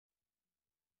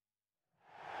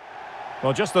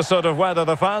Well, just the sort of weather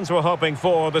the fans were hoping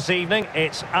for this evening.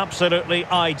 It's absolutely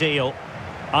ideal.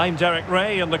 I'm Derek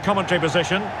Ray in the commentary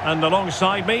position, and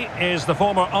alongside me is the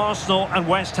former Arsenal and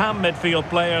West Ham midfield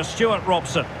player Stuart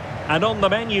Robson. And on the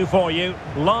menu for you,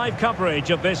 live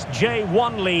coverage of this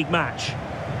J1 League match.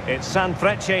 It's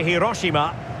Sanfrecce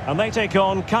Hiroshima, and they take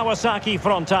on Kawasaki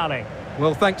Frontale.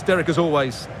 Well, thanks, Derek, as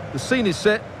always. The scene is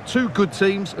set, two good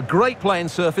teams, a great playing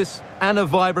surface and a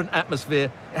vibrant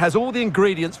atmosphere. It has all the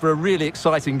ingredients for a really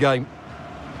exciting game.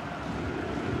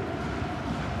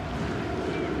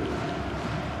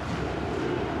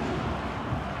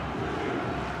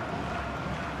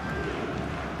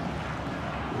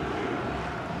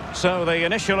 So the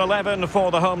initial 11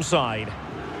 for the home side.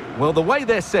 Well, the way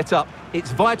they're set up,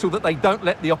 it's vital that they don't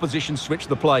let the opposition switch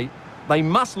the play. They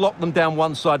must lock them down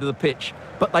one side of the pitch,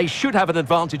 but they should have an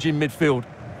advantage in midfield.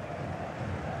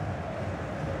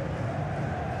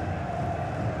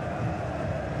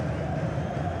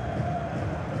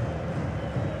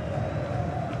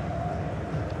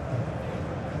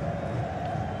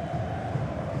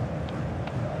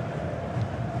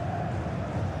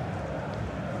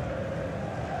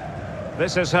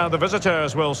 This is how the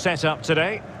visitors will set up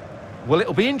today. Well,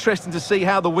 it'll be interesting to see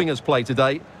how the wingers play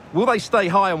today. Will they stay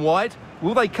high and wide?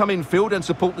 Will they come in field and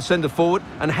support the centre forward?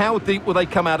 And how deep will they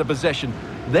come out of possession?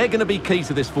 They're going to be key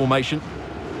to this formation.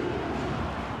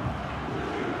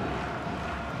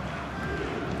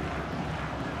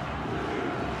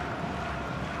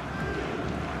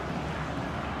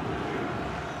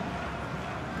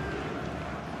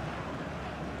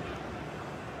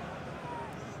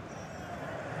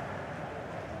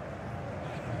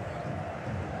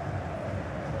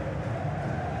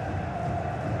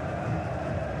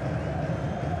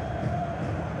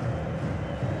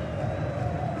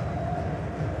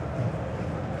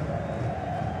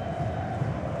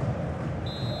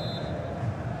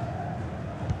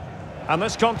 And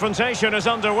this confrontation is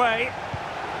underway.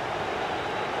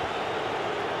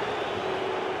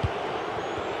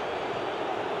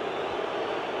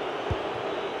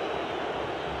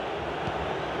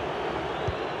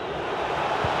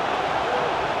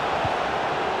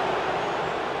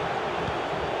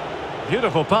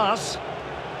 Beautiful pass.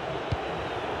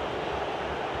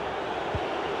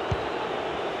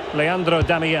 Leandro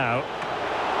Damião.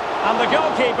 And the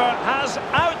goalkeeper has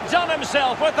outdone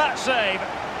himself with that save.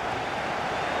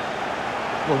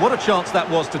 Well, what a chance that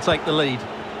was to take the lead.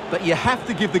 But you have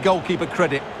to give the goalkeeper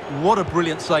credit. What a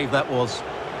brilliant save that was.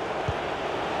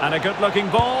 And a good-looking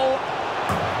ball.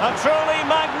 A truly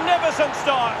magnificent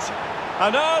start.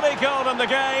 An early goal in the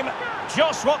game.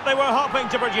 Just what they were hoping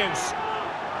to produce.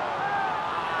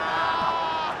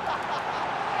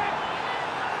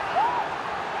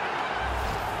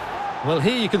 Well,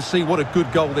 here you can see what a good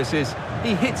goal this is.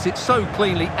 He hits it so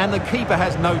cleanly and the keeper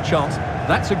has no chance.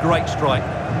 That's a great strike.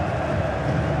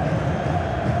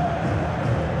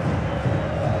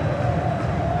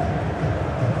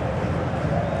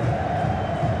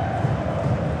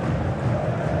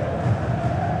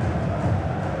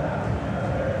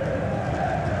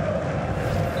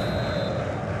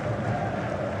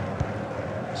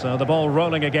 So the ball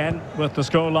rolling again with the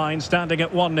scoreline standing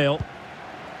at 1-0.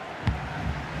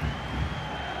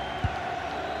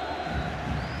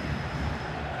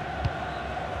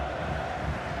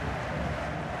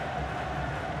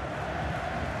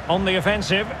 On the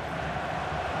offensive.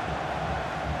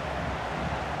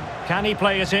 Can he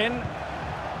play it in?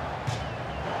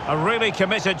 A really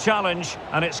committed challenge,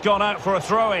 and it's gone out for a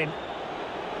throw-in.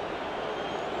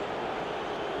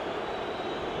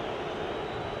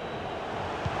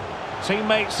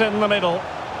 Teammates in the middle.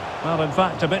 Well, in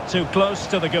fact, a bit too close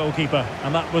to the goalkeeper,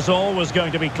 and that was always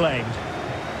going to be claimed.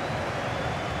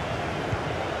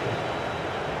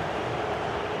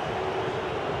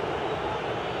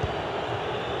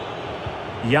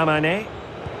 Yamane.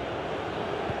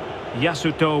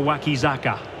 Yasuto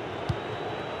Wakizaka.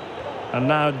 And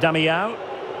now Damião.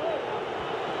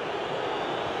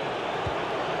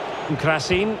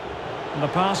 Krasin. And the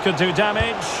pass could do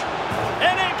damage.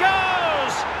 In it goes!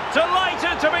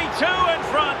 Delighted to be two in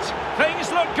front. Things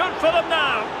look good for them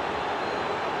now.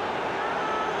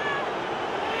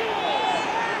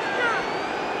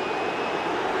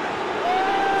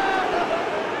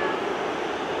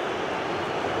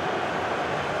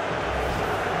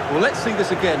 Well, let's see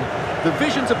this again. The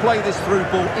vision to play this through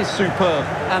ball is superb.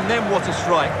 And then what a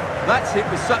strike. That's hit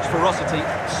with such ferocity.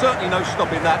 Certainly no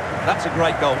stopping that. That's a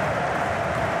great goal.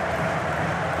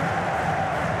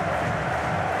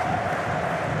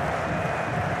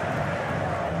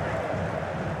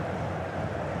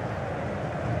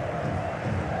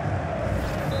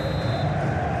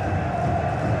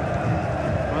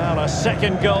 Well, a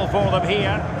second goal for them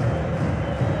here.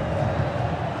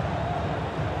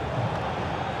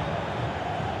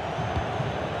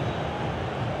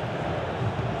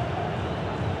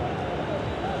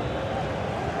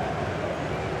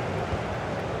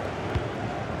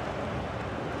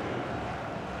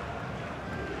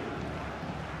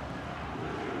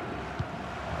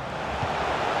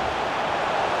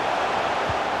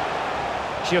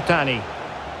 Giotani.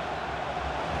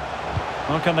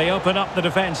 Well, can they open up the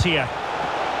defence here?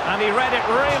 And he read it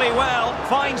really well.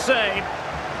 Fine save.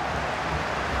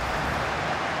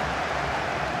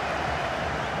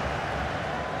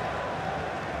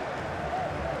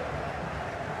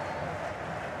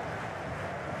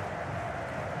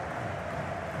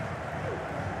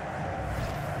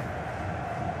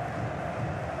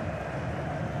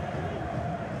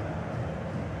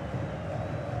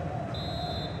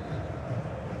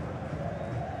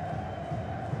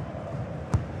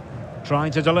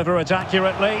 Trying to deliver it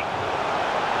accurately.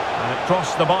 And it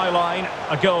crossed the byline.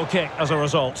 A goal kick as a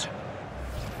result.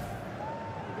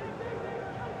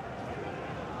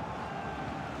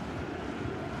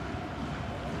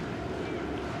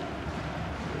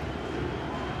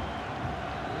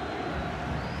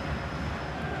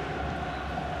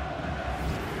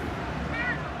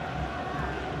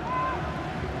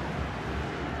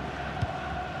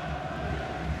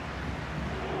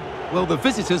 Well, the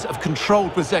visitors have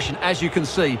controlled possession, as you can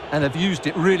see, and have used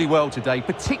it really well today,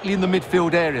 particularly in the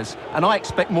midfield areas. And I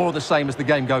expect more of the same as the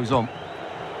game goes on.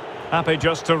 Happy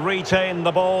just to retain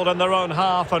the ball in their own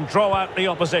half and draw out the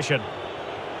opposition.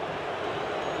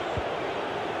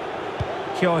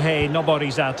 Kyohei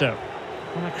Noborizato.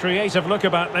 And a creative look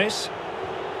about this.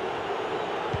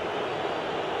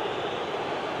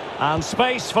 And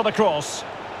space for the cross.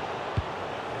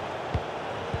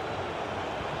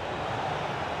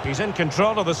 He's in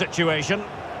control of the situation.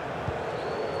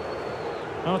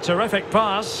 Oh, terrific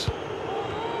pass.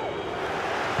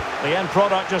 The end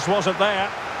product just wasn't there.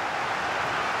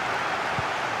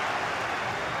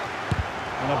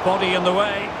 And a body in the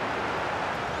way.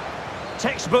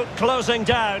 Textbook closing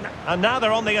down, and now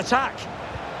they're on the attack.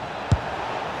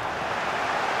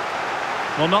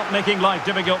 Well, not making life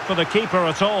difficult for the keeper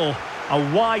at all.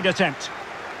 A wide attempt.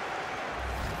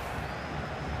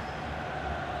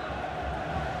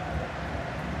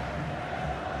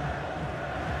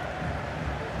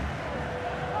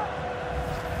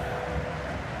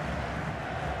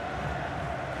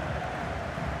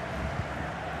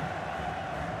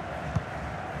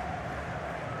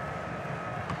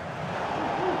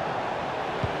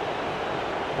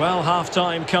 Well,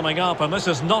 half-time coming up, and this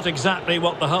is not exactly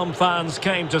what the home fans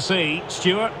came to see.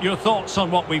 Stuart, your thoughts on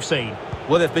what we've seen?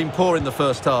 Well, they've been poor in the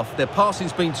first half. Their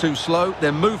passing's been too slow,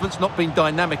 their movement's not been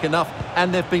dynamic enough,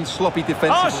 and they've been sloppy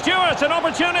defensively. Oh, Stuart, an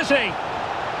opportunity!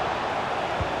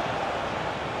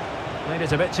 Made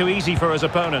it a bit too easy for his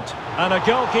opponent. And a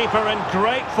goalkeeper in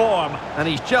great form. And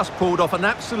he's just pulled off an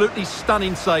absolutely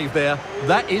stunning save there.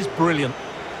 That is brilliant.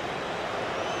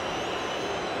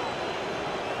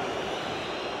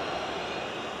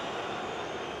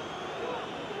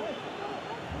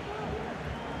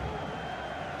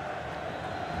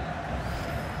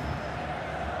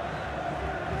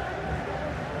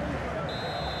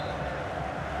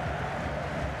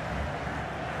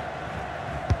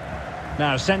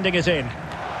 Now sending it in.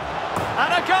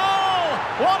 And a goal!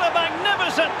 What a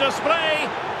magnificent display!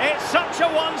 It's such a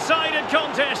one-sided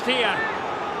contest here.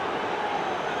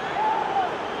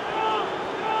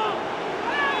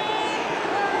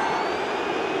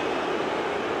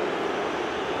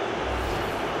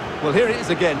 Well, here it is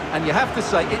again, and you have to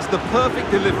say it's the perfect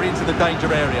delivery into the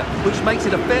danger area, which makes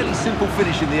it a fairly simple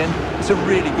finish in the end. It's a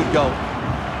really good goal.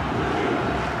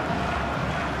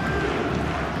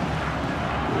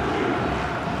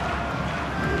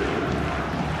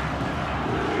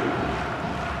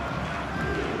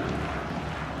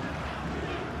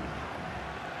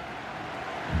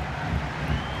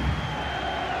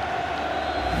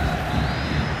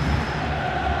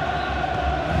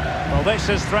 Well, this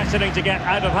is threatening to get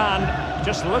out of hand.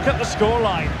 Just look at the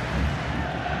scoreline.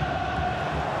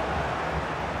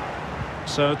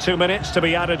 So 2 minutes to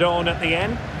be added on at the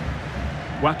end.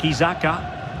 Wakizaka.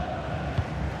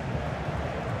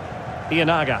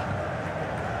 Ianaga.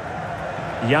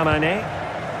 Yamane.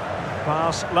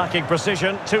 Pass lacking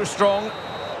precision, too strong.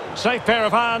 Safe pair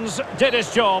of hands, did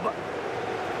his job.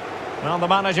 Well, the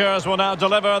managers will now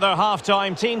deliver their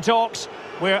half-time team talks.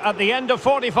 We're at the end of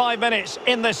 45 minutes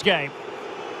in this game.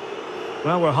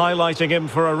 Well, we're highlighting him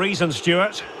for a reason,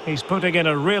 Stuart. He's putting in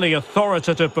a really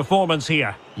authoritative performance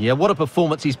here. Yeah, what a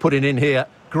performance he's putting in here.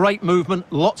 Great movement,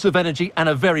 lots of energy and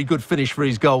a very good finish for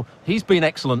his goal. He's been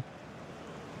excellent.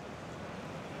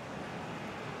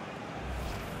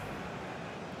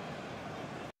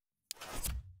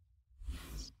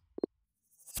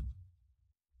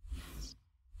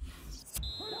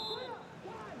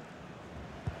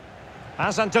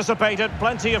 As anticipated,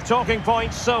 plenty of talking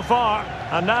points so far.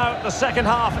 And now the second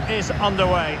half is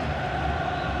underway.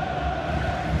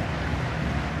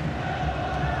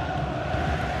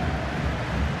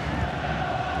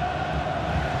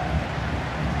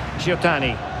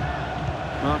 Giotani.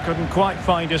 Well, couldn't quite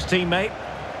find his teammate.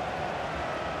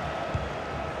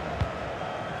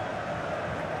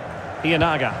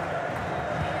 Ianaga.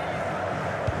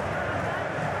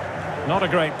 Not a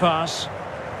great pass.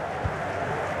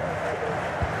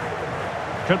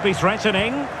 Could be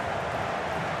threatening.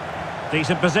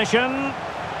 Decent position.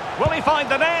 Will he find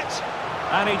the net?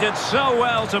 And he did so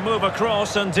well to move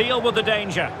across and deal with the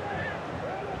danger.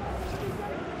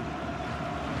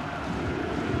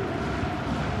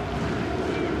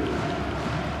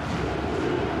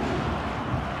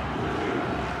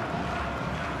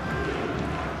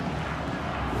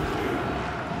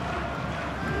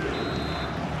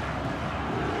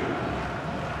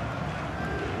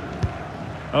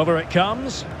 Over it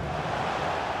comes.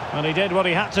 And he did what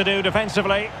he had to do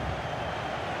defensively.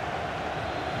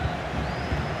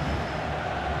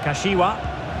 Kashiwa.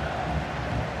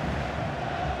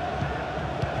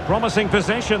 Promising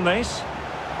position, this.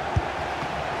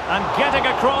 And getting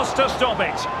across to stop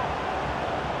it.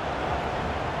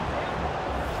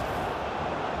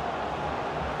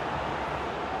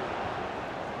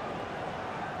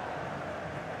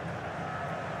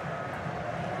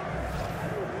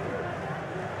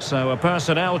 So a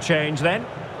personnel change then.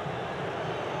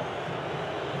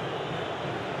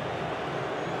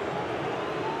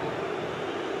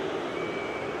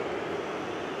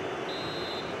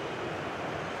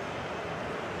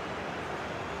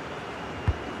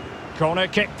 Corner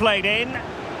kick played in.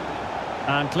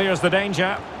 And clears the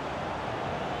danger.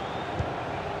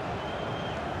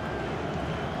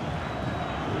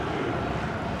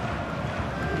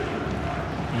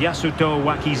 Yasuto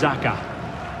Wakizaka.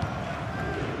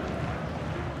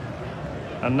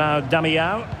 And now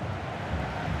Damiao.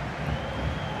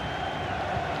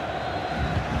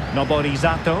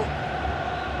 Noborizato.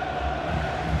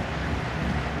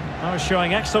 Oh,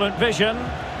 showing excellent vision.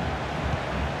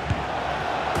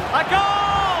 A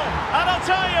goal! And I'll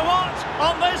tell you what,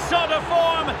 on this sort of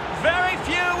form, very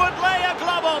few would lay a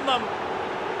glove on them.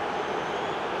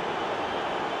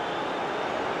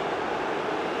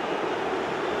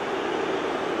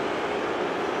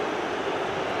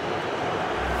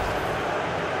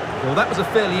 Well, that was a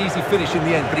fairly easy finish in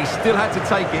the end, but he still had to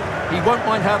take it. He won't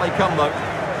mind how they come, though.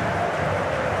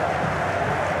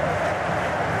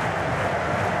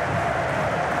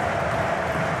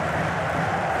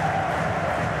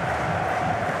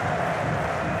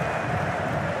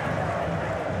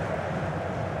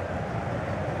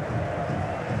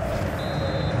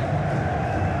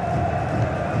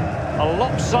 A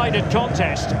lopsided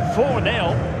contest,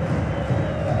 4-0.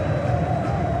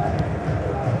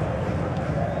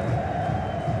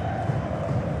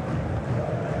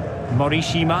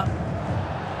 Morishima.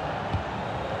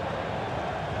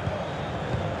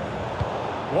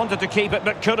 Wanted to keep it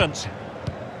but couldn't.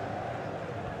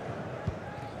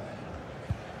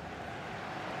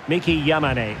 Miki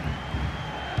Yamane.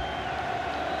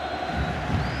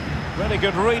 Really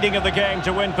good reading of the game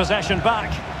to win possession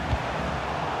back.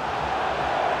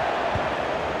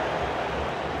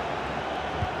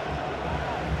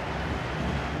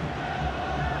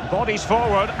 Bodies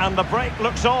forward and the break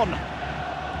looks on.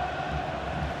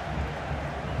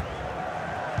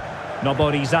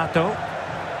 Noborizato.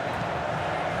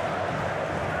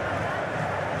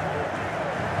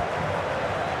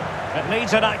 It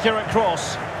needs an accurate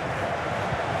cross.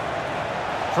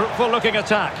 Fruitful looking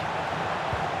attack.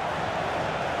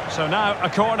 So now a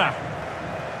corner.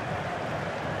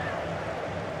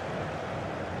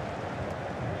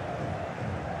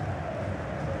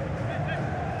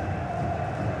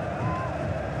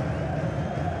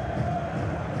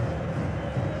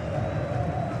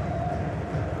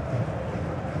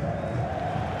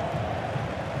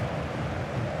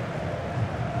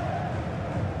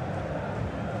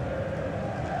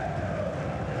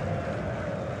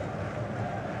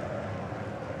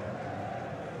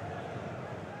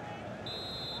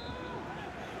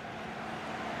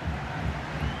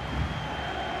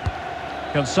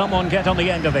 Can someone get on the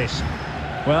end of this?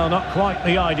 Well, not quite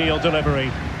the ideal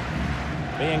delivery.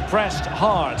 Being pressed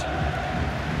hard.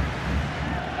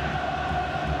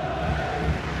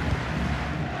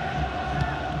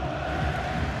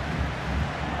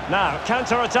 Now,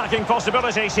 counter-attacking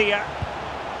possibilities here.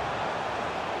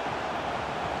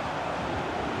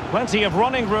 Plenty of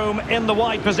running room in the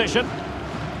wide position.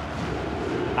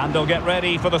 And they'll get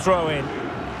ready for the throw-in.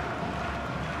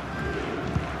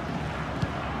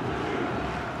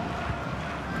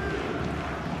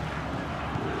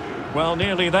 Well,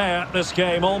 nearly there. This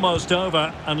game almost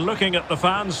over. And looking at the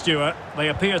fans, Stuart, they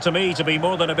appear to me to be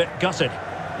more than a bit gutted.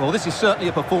 Well, this is certainly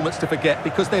a performance to forget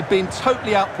because they've been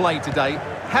totally outplayed today.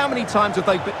 How many times have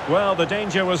they been... Well, the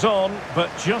danger was on, but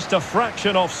just a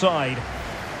fraction offside.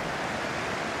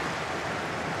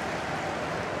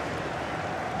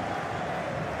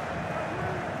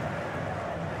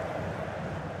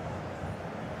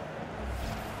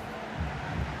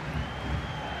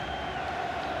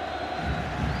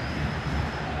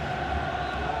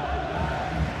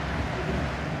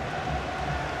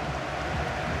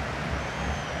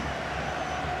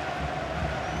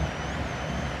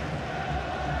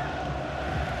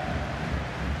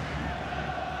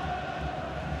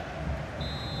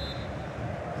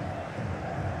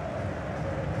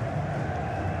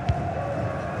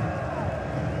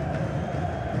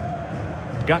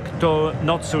 Gakto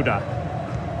Notsuda.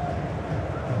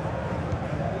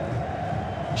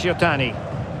 Shiotani.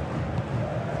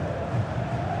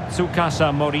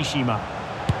 Tsukasa Morishima.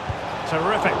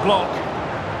 Terrific block.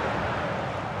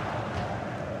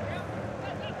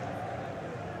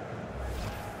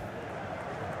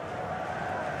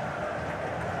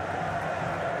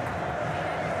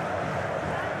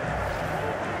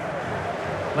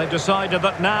 They've decided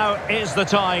that now is the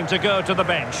time to go to the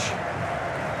bench.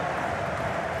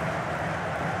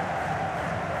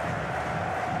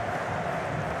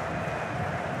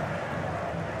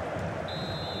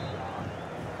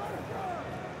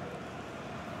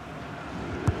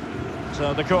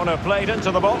 So the corner played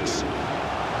into the box.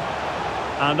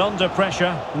 And under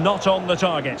pressure, not on the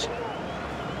target.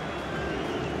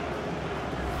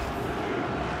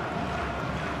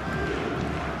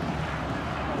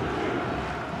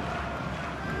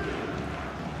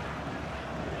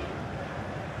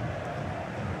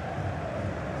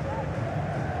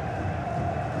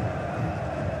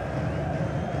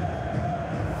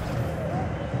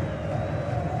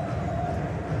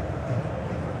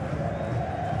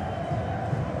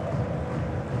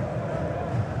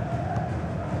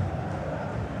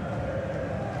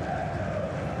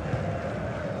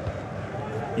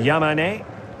 Yamane.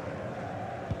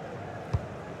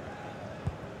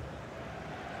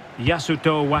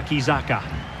 Yasuto Wakizaka.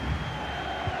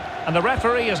 And the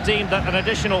referee has deemed that an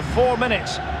additional 4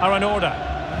 minutes are in order.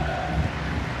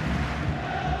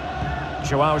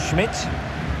 Joao Schmidt.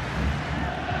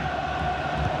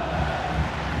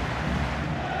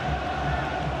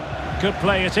 Could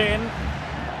play it in.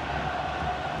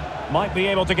 Might be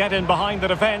able to get in behind the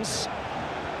defence.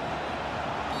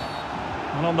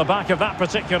 And on the back of that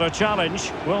particular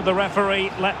challenge, will the referee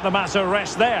let the matter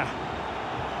rest there?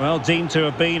 Well, deemed to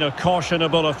have been a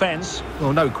cautionable offence.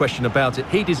 Well, no question about it.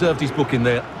 He deserved his booking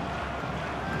there.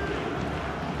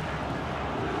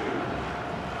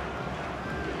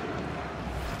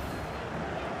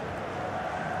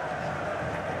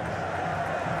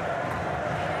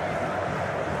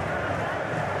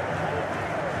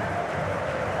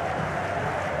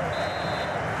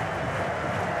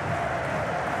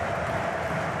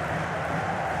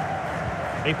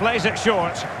 He plays it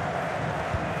short.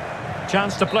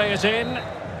 Chance to play it in.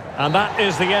 And that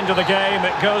is the end of the game.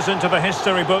 It goes into the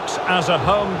history books as a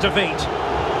home defeat.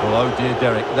 Well, oh dear,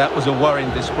 Derek, that was a worrying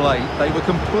display. They were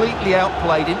completely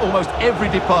outplayed in almost every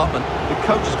department. The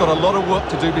coach has got a lot of work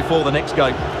to do before the next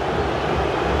game.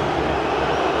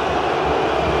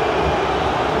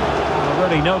 Well,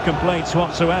 really no complaints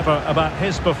whatsoever about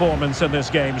his performance in this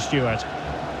game, Stuart.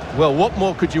 Well, what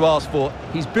more could you ask for?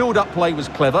 His build-up play was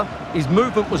clever, his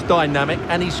movement was dynamic,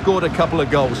 and he scored a couple of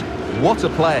goals. What a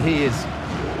player he is.